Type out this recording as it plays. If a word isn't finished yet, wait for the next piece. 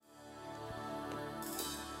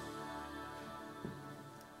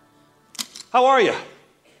How are you?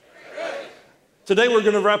 Today we're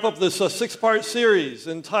going to wrap up this six-part series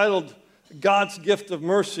entitled God's Gift of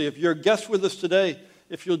Mercy. If you're a guest with us today,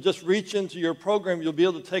 if you'll just reach into your program, you'll be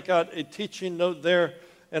able to take out a teaching note there.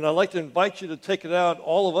 And I'd like to invite you to take it out,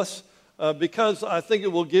 all of us, because I think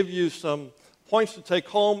it will give you some points to take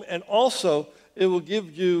home, and also it will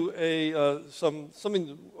give you a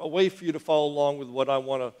way for you to follow along with what I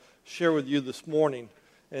want to share with you this morning,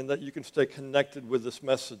 and that you can stay connected with this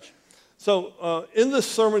message. So in this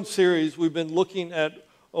sermon series, we've been looking at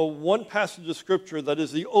one passage of Scripture that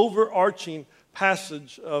is the overarching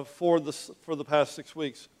passage for the past 6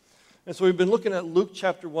 weeks. And so we've been looking at Luke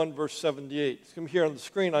chapter 1, verse 78. It's going to be here on the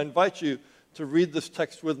screen. I invite you to read this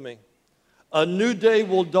text with me. A new day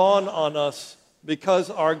will dawn on us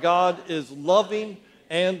because our God is loving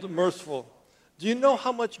and merciful. Do you know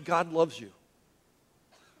how much God loves you?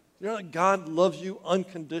 You know that God loves you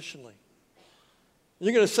unconditionally.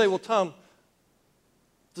 You're going to say, well, Tom,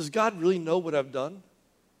 does God really know what I've done?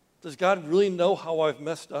 Does God really know how I've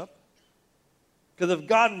messed up? Because if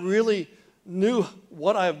God really knew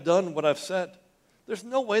what I've done, what I've said, there's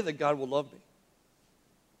no way that God will love me.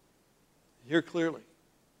 Hear clearly.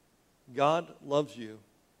 God loves you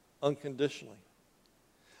unconditionally.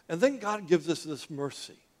 And then God gives us this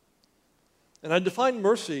mercy. And I define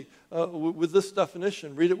mercy with this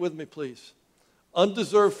definition. Read it with me, please.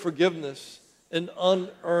 Undeserved forgiveness and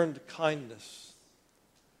unearned kindness.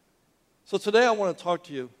 So today I want to talk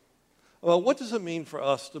to you about what does it mean for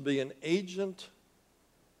us to be an agent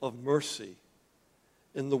of mercy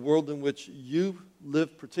in the world in which you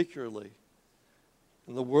live particularly,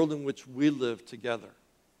 in the world in which we live together.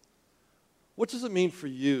 What does it mean for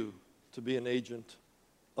you to be an agent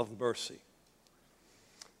of mercy?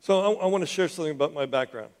 So I want to share something about my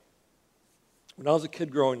background. When I was a kid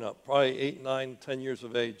growing up, probably 8, 9, 10 years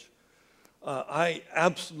of age, I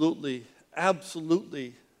absolutely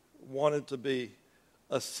wanted to be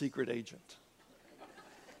a secret agent.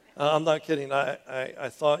 I'm not kidding. I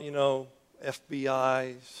thought,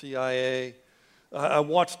 FBI, CIA. I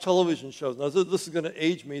watched television shows. Now, this is going to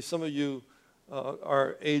age me. Some of you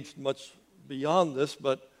are aged much beyond this,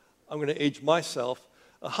 but I'm going to age myself.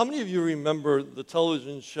 How many of you remember the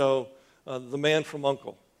television show, The Man from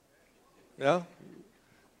U.N.C.L.E.? Yeah?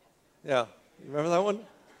 Yeah. You remember that one?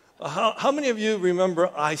 How many of you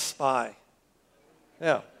remember I Spy?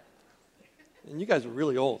 Yeah. And you guys are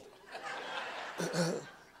really old.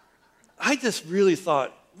 I just really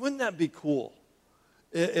thought, wouldn't that be cool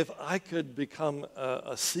if I could become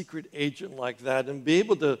a secret agent like that and be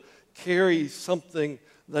able to carry something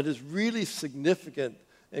that is really significant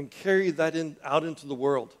and carry that out into the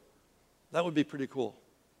world? That would be pretty cool.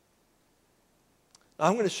 Now,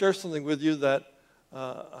 I'm going to share something with you that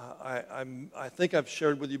I think I've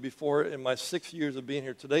shared with you before in my 6 years of being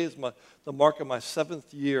here. Today is the mark of my 7th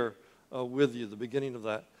year with you, the beginning of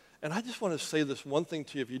that. And I just want to say this one thing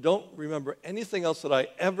to you. If you don't remember anything else that I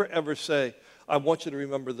ever say, I want you to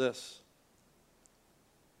remember this.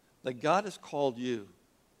 That God has called you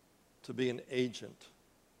to be an agent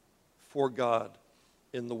for God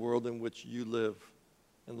in the world in which you live,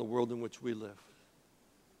 in the world in which we live.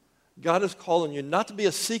 God is calling you not to be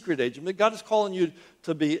a secret agent, but God is calling you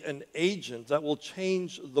to be an agent that will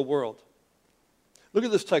change the world. Look at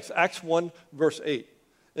this text, Acts 1, verse 8.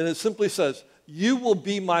 And it simply says, you will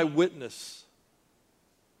be my witness.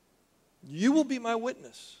 You will be my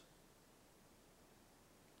witness.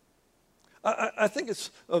 I think it's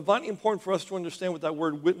vitally important for us to understand what that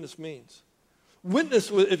word witness means. Witness,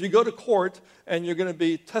 if you go to court and you're going to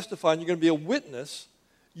be testifying, you're going to be a witness,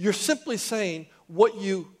 you're simply saying what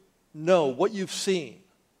you know, what you've seen.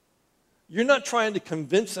 You're not trying to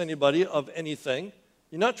convince anybody of anything.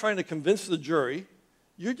 You're not trying to convince the jury.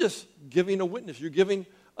 You're just giving a witness. You're giving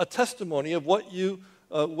a testimony of what you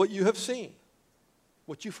have seen,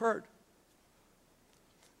 what you've heard.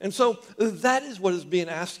 And so that is what is being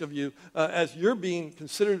asked of you as you're being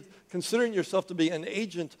considering yourself to be an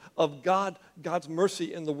agent of God's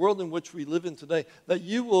mercy in the world in which we live in today, that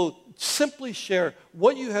you will simply share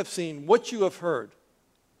what you have seen, what you have heard,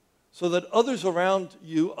 so that others around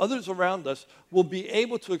you, others around us, will be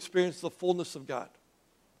able to experience the fullness of God.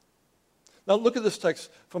 Now look at this text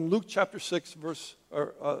from Luke chapter 6, verse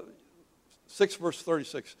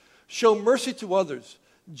 36. Show mercy to others,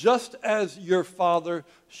 just as your Father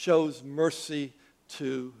shows mercy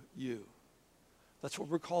to you. That's what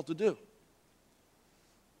we're called to do.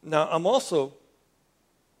 Now, I'm also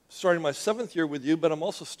starting my 7th year with you, but I'm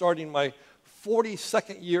also starting my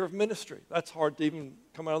 42nd year of ministry. That's hard to even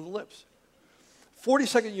come out of the lips.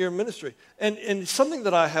 42nd year ministry. And something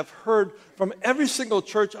that I have heard from every single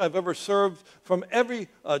church I've ever served, from every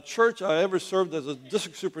church I ever served as a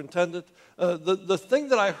district superintendent, the thing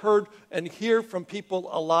that I heard and hear from people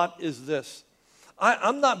a lot is this.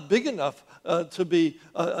 I'm not big enough to be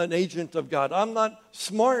an agent of God. I'm not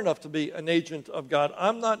smart enough to be an agent of God.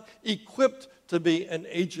 I'm not equipped to be an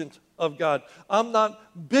agent of God. I'm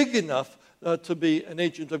not big enough to be an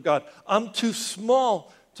agent of God. I'm too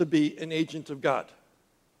small to be an agent of God.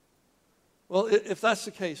 Well, if that's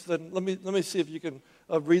the case, then let me see if you can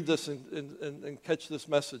read this and catch this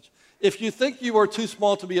message. If you think you are too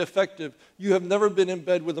small to be effective, you have never been in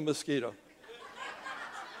bed with a mosquito.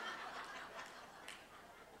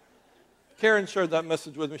 Karen shared that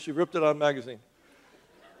message with me. She ripped it out of a magazine.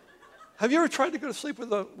 Have you ever tried to go to sleep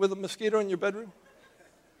with a mosquito in your bedroom?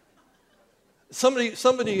 Somebody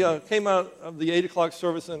came out of the 8 o'clock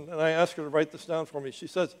service, and I asked her to write this down for me. She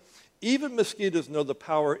says, even mosquitoes know the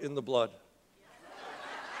power in the blood.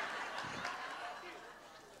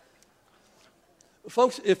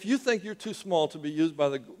 Folks, if you think you're too small to be used by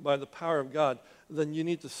the power of God, then you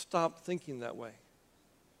need to stop thinking that way.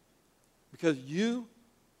 Because you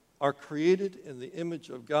are created in the image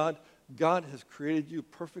of God. God has created you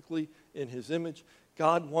perfectly in his image.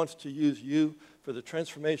 God wants to use you for the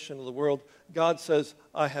transformation of the world. God says,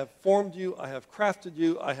 I have formed you, I have crafted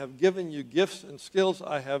you, I have given you gifts and skills,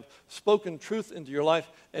 I have spoken truth into your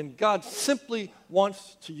life, and God simply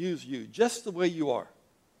wants to use you just the way you are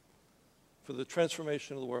for the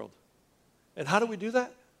transformation of the world. And how do we do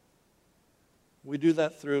that? We do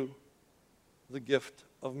that through the gift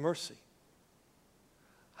of mercy.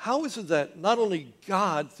 How is it that not only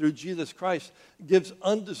God, through Jesus Christ, gives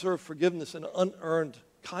undeserved forgiveness and unearned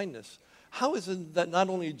kindness? How is it that not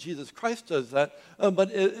only Jesus Christ does that, but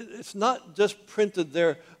it's not just printed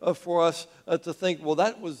there for us to think, well,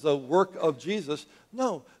 that was the work of Jesus.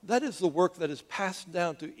 No, that is the work that is passed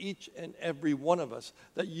down to each and every one of us,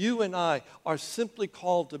 that you and I are simply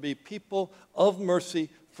called to be people of mercy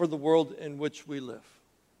for the world in which we live.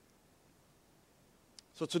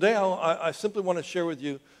 So today I simply want to share with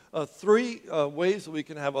you three ways that we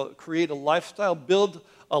can create a lifestyle, build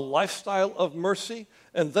a lifestyle of mercy.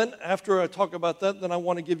 And then after I talk about that, then I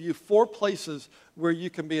want to give you 4 places where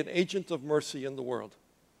you can be an agent of mercy in the world.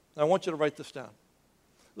 And I want you to write this down.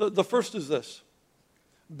 The first is this: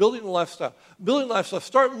 building a lifestyle. Building a lifestyle.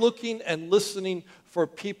 Start looking and listening for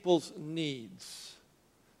people's needs.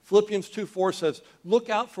 Philippians 2:4 says,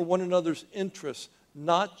 look out for one another's interests,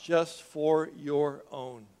 not just for your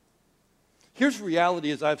own. Here's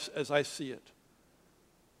reality as I see it.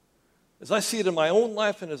 As I see it in my own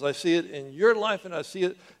life, and as I see it in your life, and I see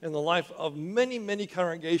it in the life of many, many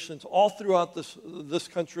congregations all throughout this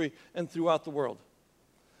country and throughout the world.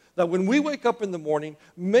 That when we wake up in the morning,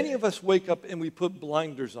 many of us wake up and we put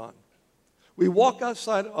blinders on. We walk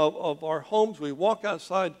outside of our homes, we walk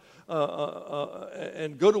outside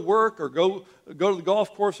and go to work or go to the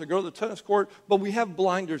golf course or go to the tennis court, but we have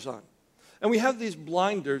blinders on. And we have these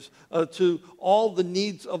blinders to all the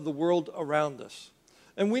needs of the world around us.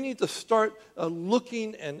 And we need to start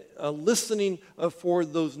looking and listening for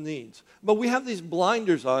those needs. But we have these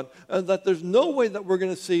blinders on that there's no way that we're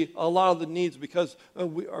going to see a lot of the needs because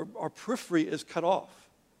our periphery is cut off.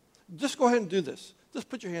 Just go ahead and do this. Just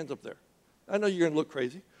put your hands up there. I know you're going to look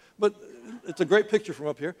crazy, but it's a great picture from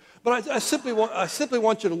up here. But I simply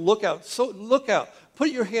want you to look out. So look out. Put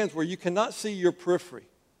your hands where you cannot see your periphery.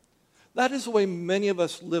 That is the way many of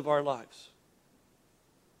us live our lives.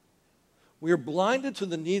 We are blinded to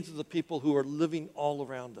the needs of the people who are living all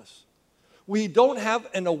around us. We don't have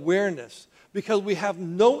an awareness because we have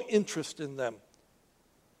no interest in them.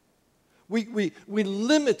 We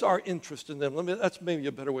limit our interest in them. That's maybe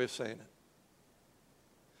a better way of saying it.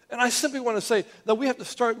 And I simply want to say that we have to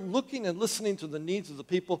start looking and listening to the needs of the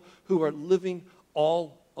people who are living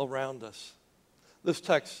all around us. This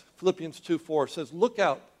text, Philippians 2:4, says, look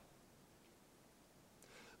out.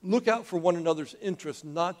 Look out for one another's interests,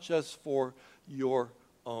 not just for your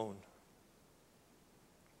own.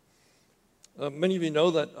 Many of you know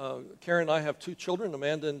that Karen and I have 2 children,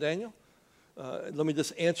 Amanda and Daniel. Let me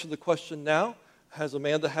just answer the question now. Has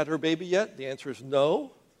Amanda had her baby yet? The answer is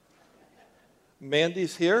no.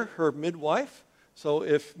 Mandy's here, her midwife. So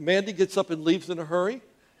if Mandy gets up and leaves in a hurry,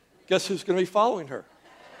 guess who's going to be following her?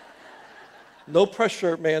 No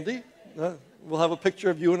pressure, Mandy. We'll have a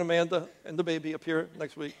picture of you and Amanda and the baby up here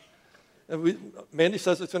next week. And Mandy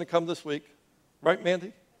says it's going to come this week. Right,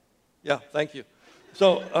 Mandy? Yeah, thank you.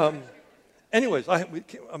 So anyways,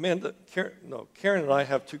 Karen and I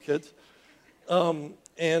have 2 kids.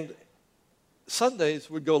 And Sundays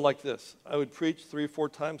would go like this. I would preach 3 or 4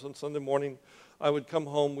 times on Sunday morning I would come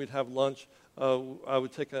home, we'd have lunch, I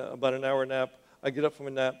would take about an hour nap. I get up from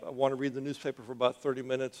a nap, I want to read the newspaper for about 30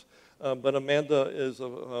 minutes. But Amanda is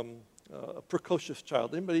a precocious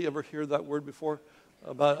child. Anybody ever hear that word before?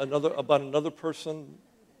 About another person?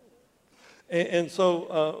 And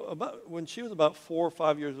so when she was about 4 or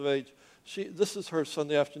 5 years of age, this is her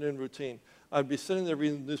Sunday afternoon routine. I'd be sitting there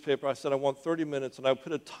reading the newspaper. I said, I want 30 minutes, and I would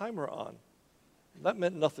put a timer on. That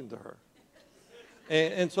meant nothing to her.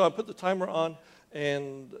 And so I put the timer on,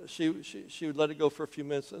 and she would let it go for a few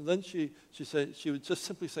minutes, and then she would just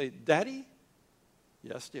simply say, Daddy?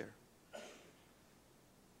 Yes, dear.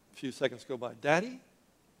 A few seconds go by. Daddy?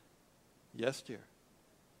 Yes, dear.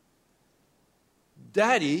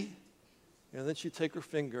 Daddy? And then she'd take her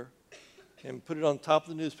finger and put it on top of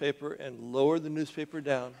the newspaper and lower the newspaper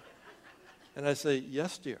down. And I'd say,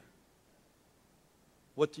 yes, dear.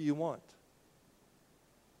 What do you want?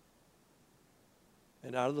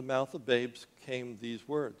 And out of the mouth of babes came these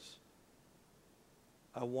words.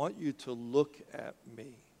 I want you to look at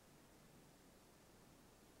me.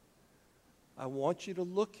 I want you to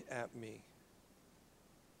look at me.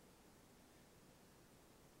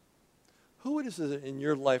 Who is it in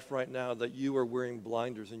your life right now that you are wearing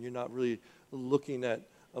blinders and you're not really looking at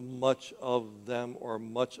much of them or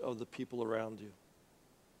much of the people around you?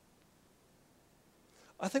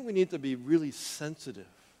 I think we need to be really sensitive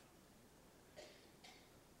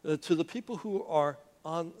to the people who are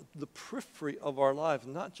on the periphery of our lives,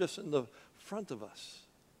 not just in the front of us.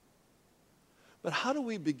 But how do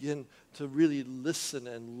we begin to really listen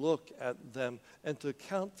and look at them and to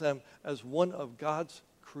count them as one of God's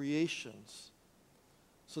creations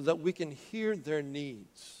so that we can hear their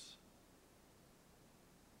needs?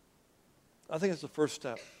 I think it's the first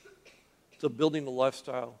step to building a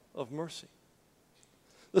lifestyle of mercy.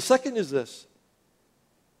 The second is this.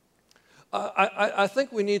 I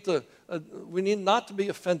think we need not to be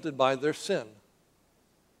offended by their sin.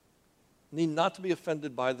 Need not to be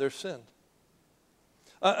offended by their sin.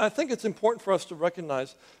 I think it's important for us to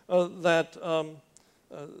recognize that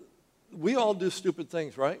we all do stupid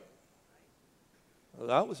things, right? Well,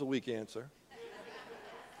 that was a weak answer.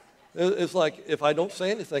 It's like, if I don't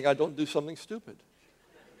say anything, I don't do something stupid.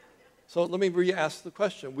 So let me re-ask the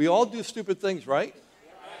question. We all do stupid things, right?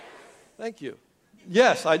 Thank you.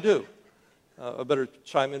 Yes, I do. I better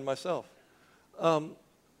chime in myself. And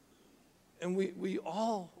we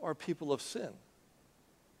all are people of sin.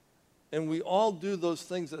 And we all do those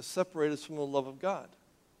things that separate us from the love of God.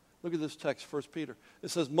 Look at this text, 1 Peter.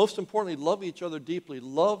 It says, most importantly, love each other deeply.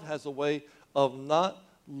 Love has a way of not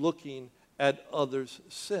looking at others'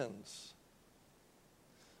 sins.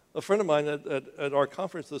 A friend of mine at our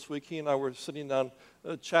conference this week, he and I were sitting down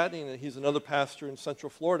chatting, and he's another pastor in Central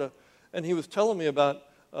Florida, and he was telling me about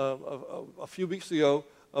a few weeks ago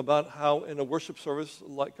about how in a worship service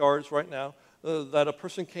like ours right now, that a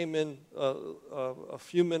person came in a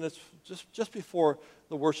few minutes just before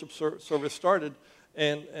the worship service started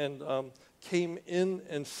and came in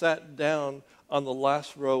and sat down on the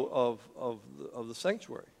last row of the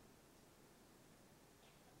sanctuary.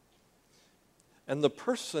 And the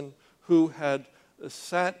person who had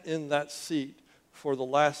sat in that seat for the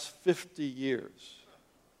last 50 years,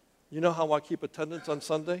 you know how I keep attendance on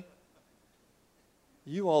Sunday?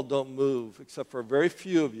 You all don't move, except for a very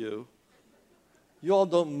few of you. You all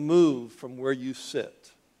don't move from where you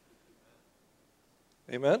sit.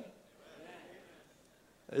 Amen?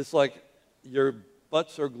 It's like your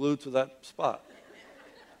butts are glued to that spot.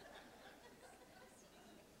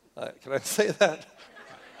 Can I say that?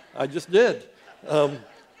 I just did. But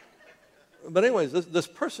anyways, this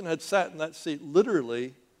person had sat in that seat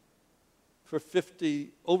literally for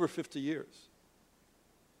over 50 years.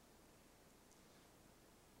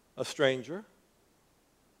 A stranger.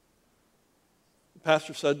 The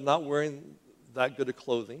pastor said not wearing that good of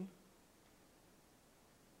clothing.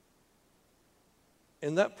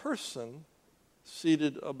 And that person,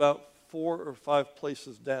 seated about 4 or 5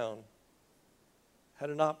 places down, had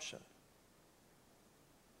an option.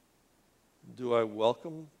 Do I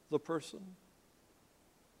welcome the person?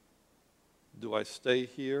 Do I stay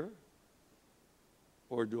here?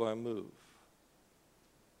 Or do I move?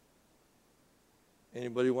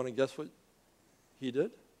 Anybody want to guess what he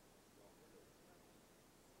did?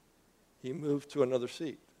 He moved to another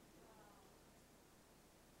seat.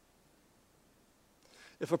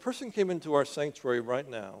 If a person came into our sanctuary right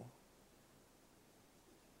now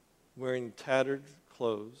wearing tattered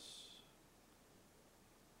clothes,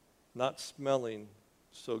 not smelling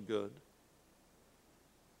so good,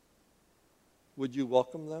 would you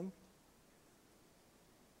welcome them?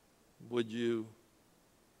 Would you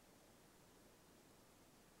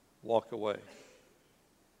walk away?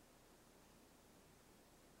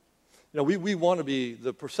 we want to be,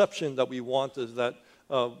 the perception that we want is that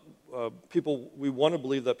we want to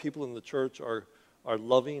believe that people in the church are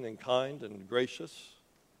loving and kind and gracious.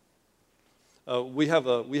 We have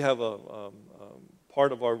a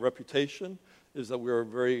part of our reputation is that we're a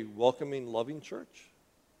very welcoming, loving church.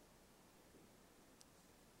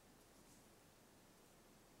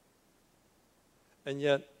 And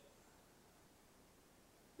yet,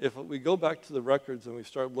 if we go back to the records and we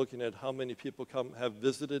start looking at how many people have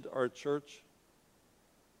visited our church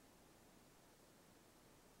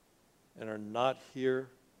and are not here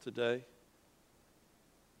today,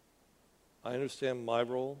 I understand my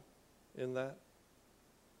role in that.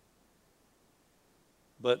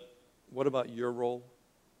 But what about your role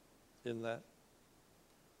in that?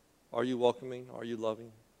 Are you welcoming? Are you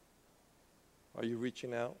loving? Are you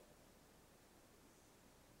reaching out?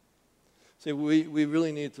 See, we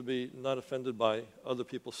really need to be not offended by other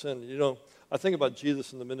people's sin. I think about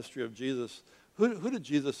Jesus and the ministry of Jesus. Who did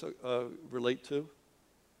Jesus relate to?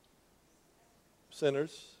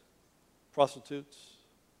 Sinners, prostitutes.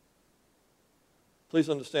 Please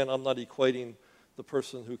understand, I'm not equating the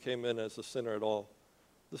person who came in as a sinner at all.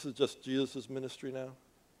 This is just Jesus' ministry now.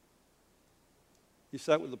 He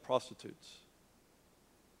sat with the prostitutes.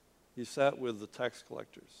 He sat with the tax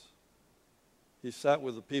collectors. He sat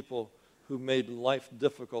with the people who made life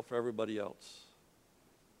difficult for everybody else.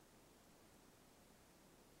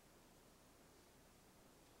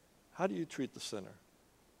 How do you treat the sinner?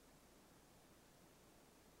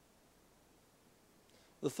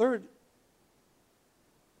 The third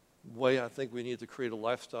way I think we need to create a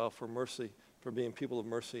lifestyle for mercy, for being people of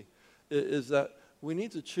mercy, is that we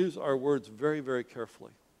need to choose our words very, very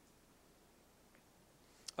carefully.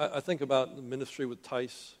 I think about the ministry with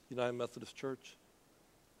Tice, United Methodist Church.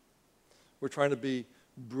 We're trying to be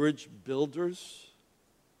bridge builders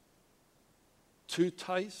to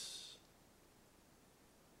Tice,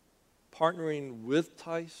 partnering with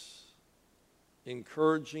Tice,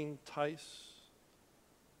 encouraging Tice.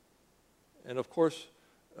 And of course,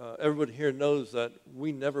 everybody here knows that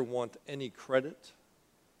we never want any credit.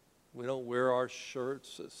 We don't wear our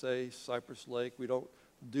shirts that say Cypress Lake. We don't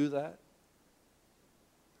do that.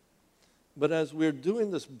 But as we're doing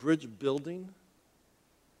this bridge building,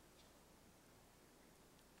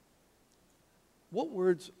 what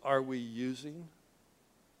words are we using?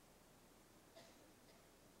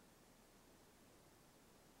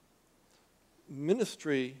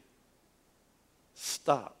 Ministry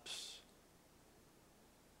stops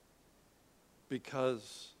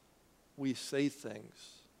because we say things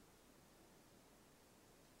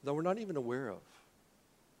that we're not even aware of,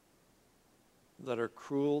 that are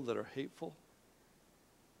cruel, that are hateful,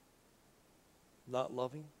 not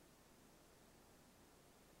loving.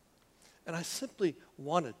 And I simply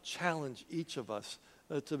want to challenge each of us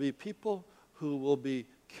to be people who will be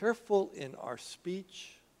careful in our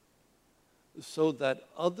speech so that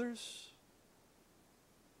others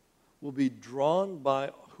will be drawn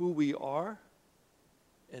by who we are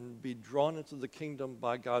and be drawn into the kingdom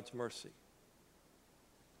by God's mercy.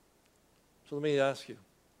 So let me ask you,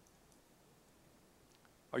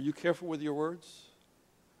 are you careful with your words?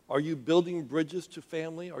 Are you building bridges to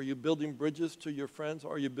family? Are you building bridges to your friends?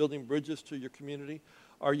 Are you building bridges to your community?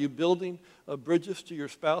 Are you building bridges to your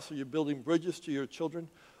spouse? Are you building bridges to your children?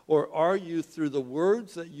 Or are you, through the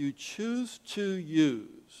words that you choose to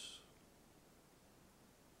use,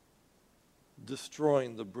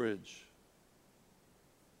 destroying the bridge?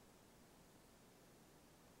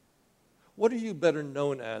 What are you better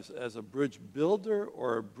known as a bridge builder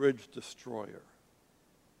or a bridge destroyer?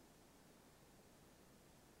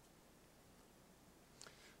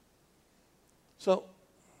 So,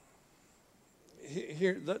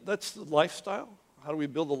 here, that's the lifestyle. How do we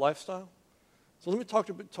build a lifestyle? So let me talk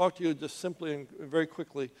to you just simply and very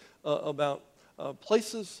quickly about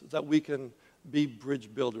places that we can be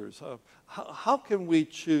bridge builders. How can we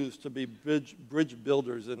choose to be bridge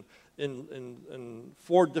builders in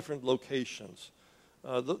 4 different locations?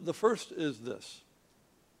 The first is this.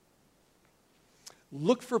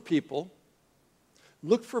 Look for people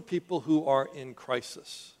who are in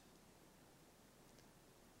crisis.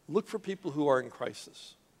 Look for people who are in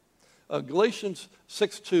crisis. Galatians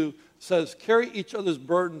 6:2 says, carry each other's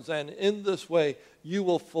burdens, and in this way you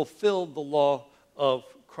will fulfill the law of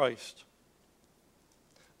Christ.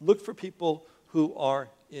 Look for people who are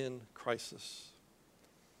in crisis.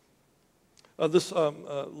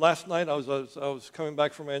 Last night I was coming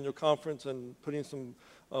back from annual conference and putting some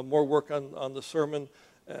more work on the sermon.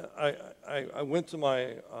 I went to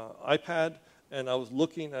my iPad and I was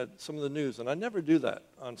looking at some of the news, and I never do that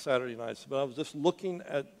on Saturday nights, but I was just looking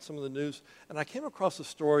at some of the news, and I came across a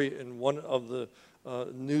story in one of the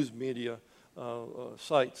news media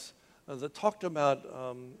sites that talked about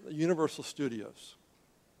Universal Studios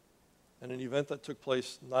and an event that took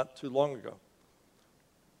place not too long ago.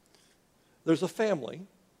 There's a family,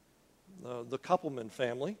 the Koppelman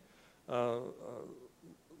family,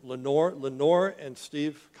 Lenore and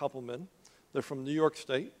Steve Koppelman. They're from New York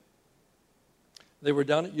State. They were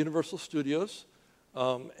down at Universal Studios,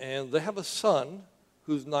 and they have a son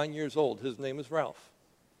who's 9 years old. His name is Ralph.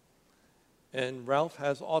 And Ralph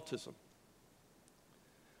has autism.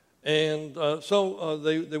 And so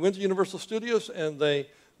they went to Universal Studios, and they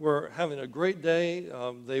were having a great day.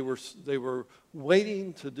 They were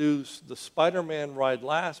waiting to do the Spider-Man ride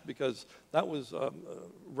last because that was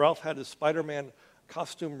Ralph had his Spider-Man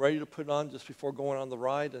costume ready to put on just before going on the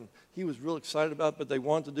ride, and he was real excited about it, but they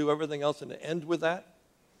wanted to do everything else and to end with that.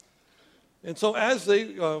 And so as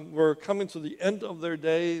they were coming to the end of their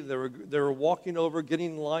day, they were walking over,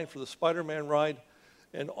 getting in line for the Spider-Man ride,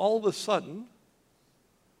 and all of a sudden,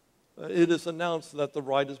 it is announced that the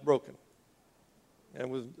ride is broken and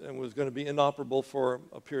was going to be inoperable for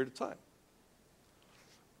a period of time.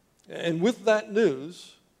 And with that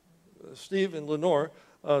news, Steve and Lenore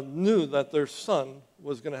knew that their son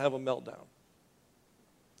was going to have a meltdown.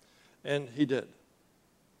 And he did.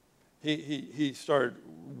 He started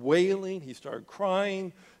wailing, he started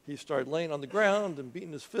crying, he started laying on the ground and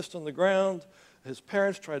beating his fist on the ground. His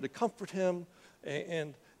parents tried to comfort him,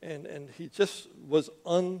 and he just was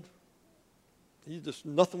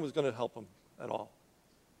nothing was going to help him at all.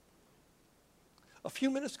 A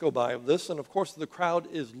few minutes go by of this, and of course the crowd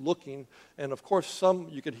is looking, and of course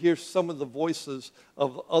you could hear some of the voices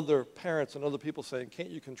of other parents and other people saying,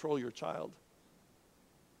 "Can't you control your child?"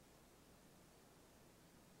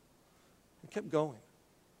 It kept going.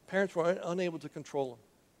 Parents were unable to control him.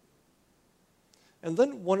 And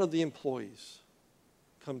then one of the employees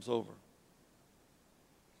comes over.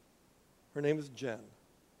 Her name is Jen.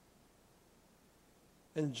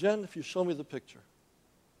 And Jen, if you show me the picture,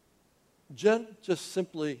 Jen just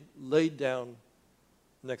simply laid down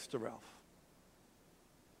next to Ralph.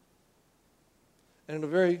 And in a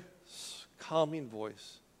very calming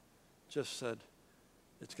voice, just said,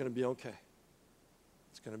 "It's going to be okay.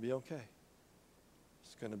 It's going to be okay.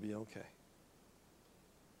 It's going to be okay."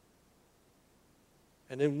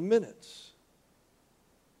 And in minutes,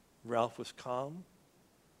 Ralph was calm.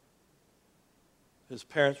 His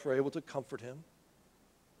parents were able to comfort him.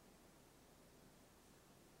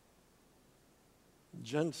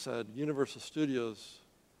 Jen said, Universal Studios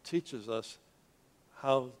teaches us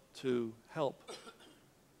how to help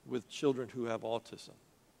with children who have autism.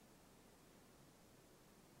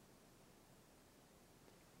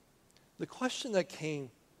 The question that came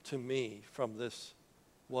to me from this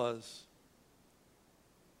was,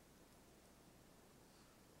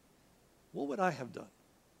 what would I have done?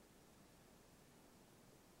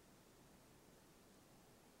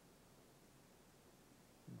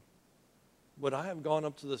 Would I have gone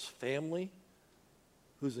up to this family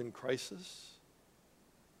who's in crisis?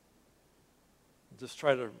 Just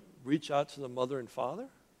try to reach out to the mother and father?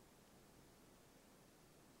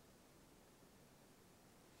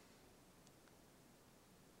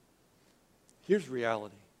 Here's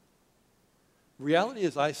reality. Reality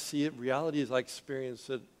as I see it, reality as I experience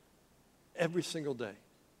it every single day.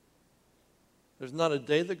 There's not a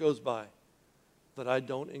day that goes by that I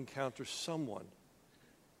don't encounter someone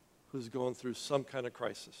who's going through some kind of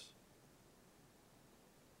crisis.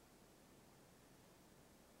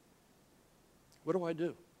 What do I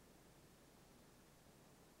do?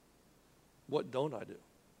 What don't I do?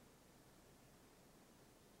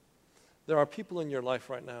 There are people in your life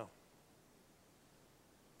right now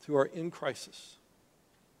who are in crisis.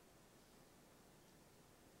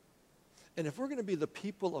 And if we're going to be the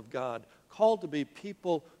people of God, called to be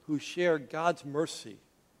people who share God's mercy,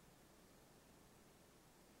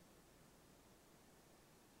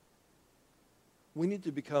 we need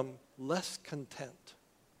to become less content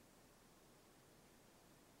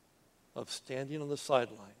of standing on the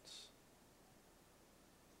sidelines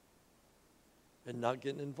and not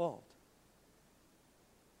getting involved.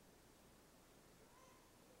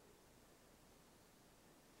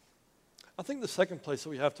 I think the second place that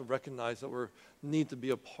we have to recognize that we need to be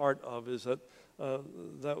a part of is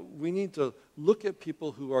that we need to look at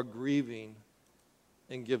people who are grieving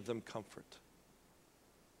and give them comfort.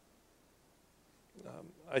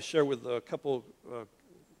 I shared with a couple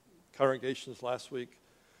congregations last week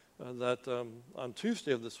that on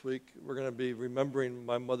Tuesday of this week, we're going to be remembering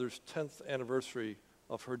my mother's 10th anniversary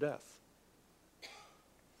of her death.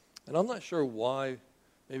 And I'm not sure why.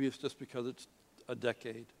 Maybe it's just because it's a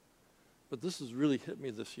decade. But this has really hit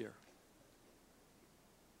me this year.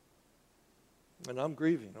 And I'm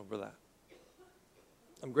grieving over that.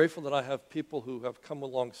 I'm grateful that I have people who have come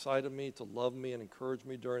alongside of me to love me and encourage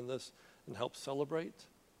me during this and help celebrate.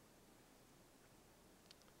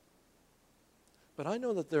 But I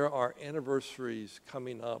know that there are anniversaries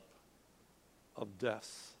coming up of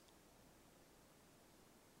deaths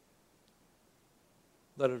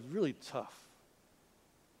that are really tough.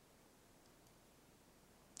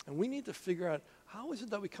 And we need to figure out, how is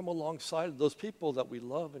it that we come alongside of those people that we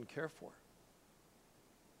love and care for?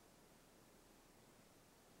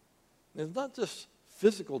 It's not just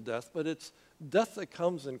physical death, but it's death that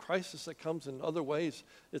comes in crisis, that comes in other ways.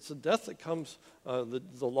 It's a death that comes, the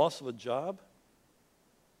loss of a job,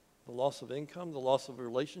 the loss of income, the loss of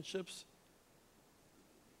relationships.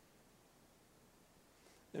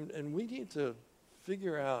 And we need to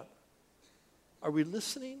figure out, are we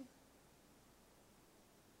listening?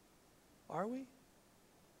 Are we?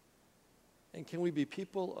 And can we be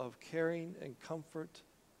people of caring and comfort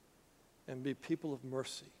and be people of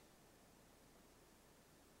mercy?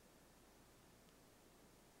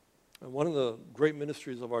 And one of the great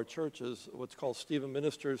ministries of our church is what's called Stephen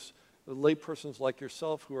Ministers, the laypersons like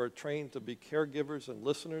yourself who are trained to be caregivers and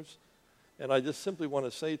listeners. And I just simply want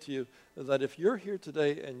to say to you that if you're here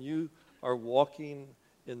today and you are walking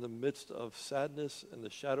in the midst of sadness and the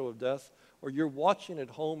shadow of death, or you're watching at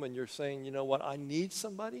home and you're saying, you know what, I need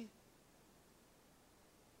somebody.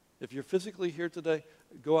 If you're physically here today,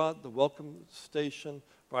 go out the welcome station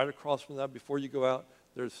right across from that. Before you go out,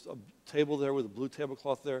 there's a table there with a blue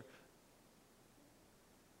tablecloth there.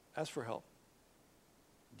 Ask for help.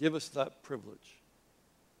 Give us that privilege.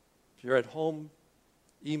 If you're at home,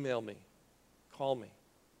 email me. Call me.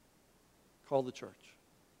 Call the church.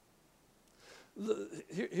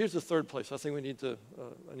 Here's the third place. I think we need to.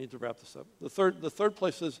 I need to wrap this up. The third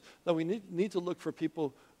place is that we need to look for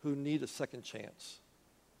people who need a second chance.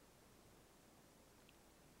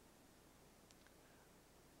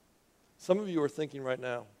 Some of you are thinking right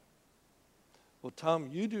now, well, Tom,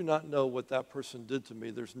 you do not know what that person did to me.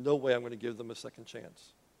 There's no way I'm going to give them a second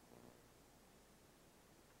chance.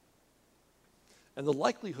 And the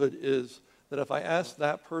likelihood is that if I ask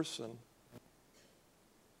that person,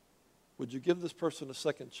 would you give this person a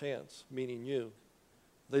second chance, meaning you,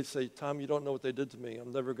 they'd say, Tom, you don't know what they did to me.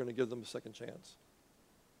 I'm never going to give them a second chance.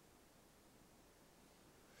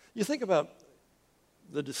 You think about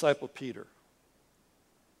the disciple Peter.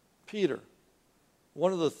 Peter,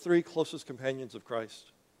 one of the three closest companions of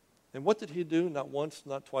Christ. And what did he do? Not once,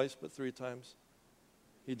 not twice, but 3 times.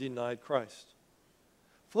 He denied Christ.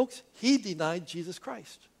 Folks, he denied Jesus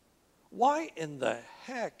Christ. Why in the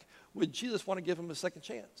heck would Jesus want to give him a second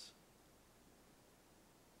chance?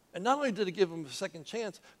 And not only did he give him a second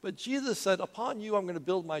chance, but Jesus said, upon you I'm going to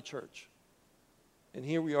build my church. And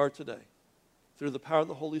here we are today, through the power of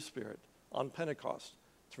the Holy Spirit, on Pentecost,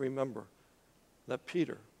 to remember that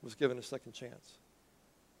Peter was given a second chance.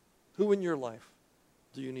 Who in your life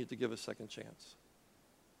do you need to give a second chance?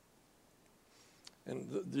 And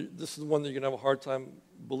this is the one that you're going to have a hard time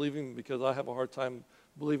believing, because I have a hard time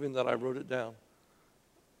believing that I wrote it down.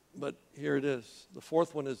 But here it is. The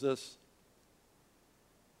fourth one is this.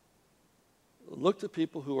 Look to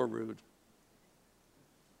people who are rude.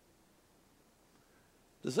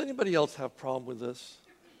 Does anybody else have a problem with this?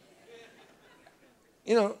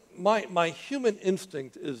 You know, my human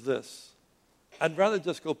instinct is this. I'd rather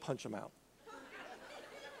just go punch them out.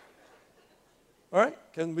 All right?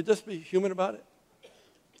 Can we just be human about it?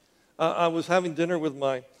 I was having dinner with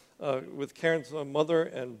with Karen's mother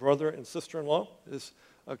and brother and sister-in-law.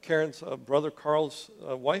 Karen's brother Carl's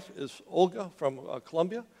wife is Olga from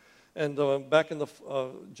Colombia. And back in the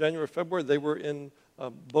January, February, they were in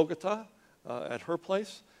Bogota at her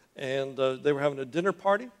place. And they were having a dinner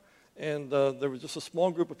party. And there was just a small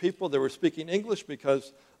group of people. They were speaking English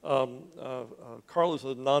because Carl is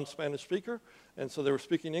a non-Spanish speaker, and so they were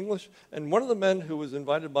speaking English. And one of the men who was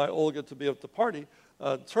invited by Olga to be at the party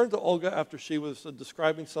turned to Olga after she was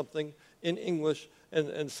describing something in English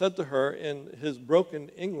and said to her in his broken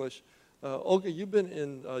English, Olga, you've been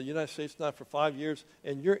in the United States now for 5 years,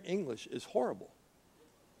 and your English is horrible.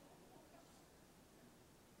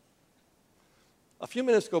 A few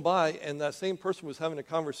minutes go by, and that same person was having a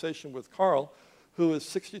conversation with Carl, who is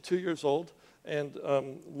 62 years old and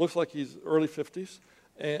looks like he's early 50s.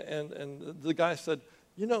 And the guy said,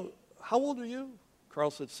 you know, how old are you?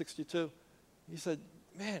 Carl said, 62. He said,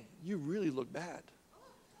 man, you really look bad.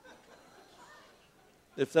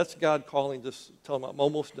 If that's God calling, just tell him I'm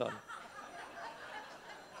almost done.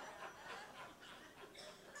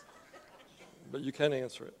 but you can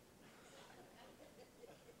answer it.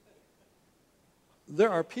 There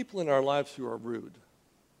are people in our lives who are rude.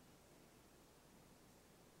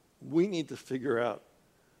 We need to figure out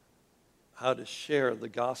how to share the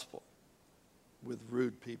gospel with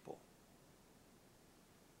rude people.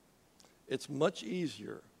 It's much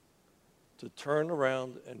easier to turn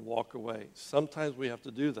around and walk away. Sometimes we have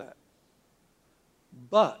to do that.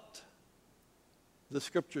 But the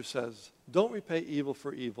scripture says, don't repay evil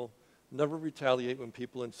for evil. Never retaliate when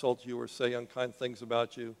people insult you or say unkind things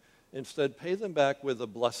about you. Instead, pay them back with a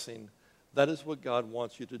blessing. That is what God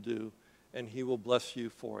wants you to do, and he will bless you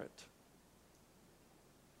for it.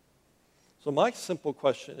 So my simple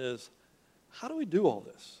question is, how do we do all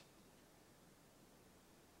this?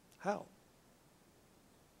 How?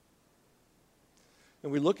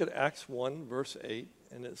 And we look at Acts 1, verse 8,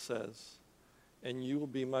 and it says, and you will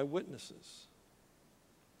be my witnesses.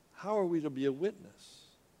 How are we to be a witness?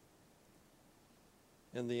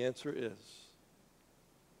 And the answer is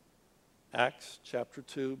Acts chapter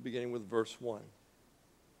 2, beginning with verse 1.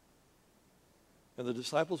 And the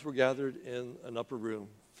disciples were gathered in an upper room,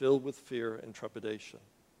 filled with fear and trepidation.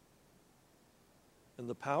 And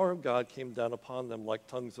the power of God came down upon them like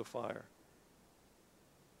tongues of fire.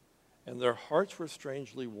 And their hearts were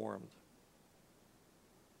strangely warmed.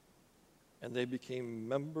 And they became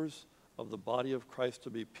members of the body of Christ, to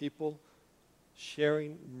be people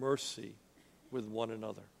sharing mercy with one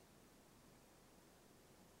another.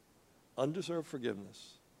 Undeserved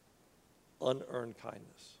forgiveness, unearned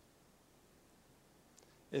kindness.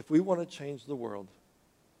 If we want to change the world,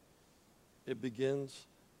 it begins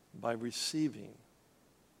by receiving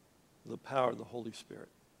the power of the Holy Spirit.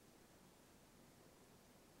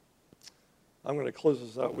 I'm going to close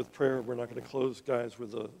this out with prayer. We're not going to close, guys,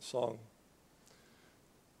 with a song.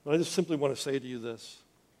 But I just simply want to say to you this.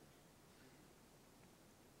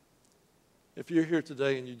 If you're here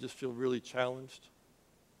today and you just feel really challenged,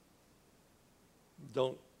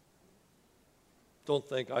 don't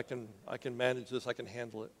think I can manage this, I can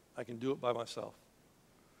handle it, I can do it by myself.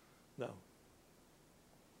 No.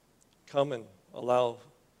 Come and allow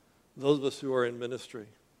those of us who are in ministry,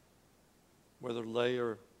 whether lay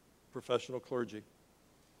or professional clergy,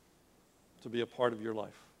 to be a part of your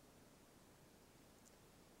life.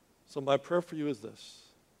 So my prayer for you is this.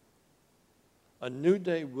 A new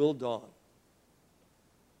day will dawn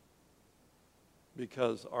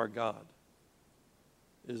because our God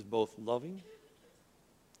is both loving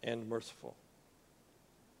and merciful.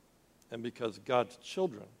 And because God's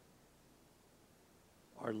children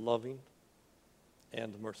are loving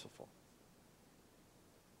and merciful.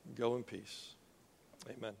 Go in peace.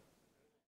 Amen.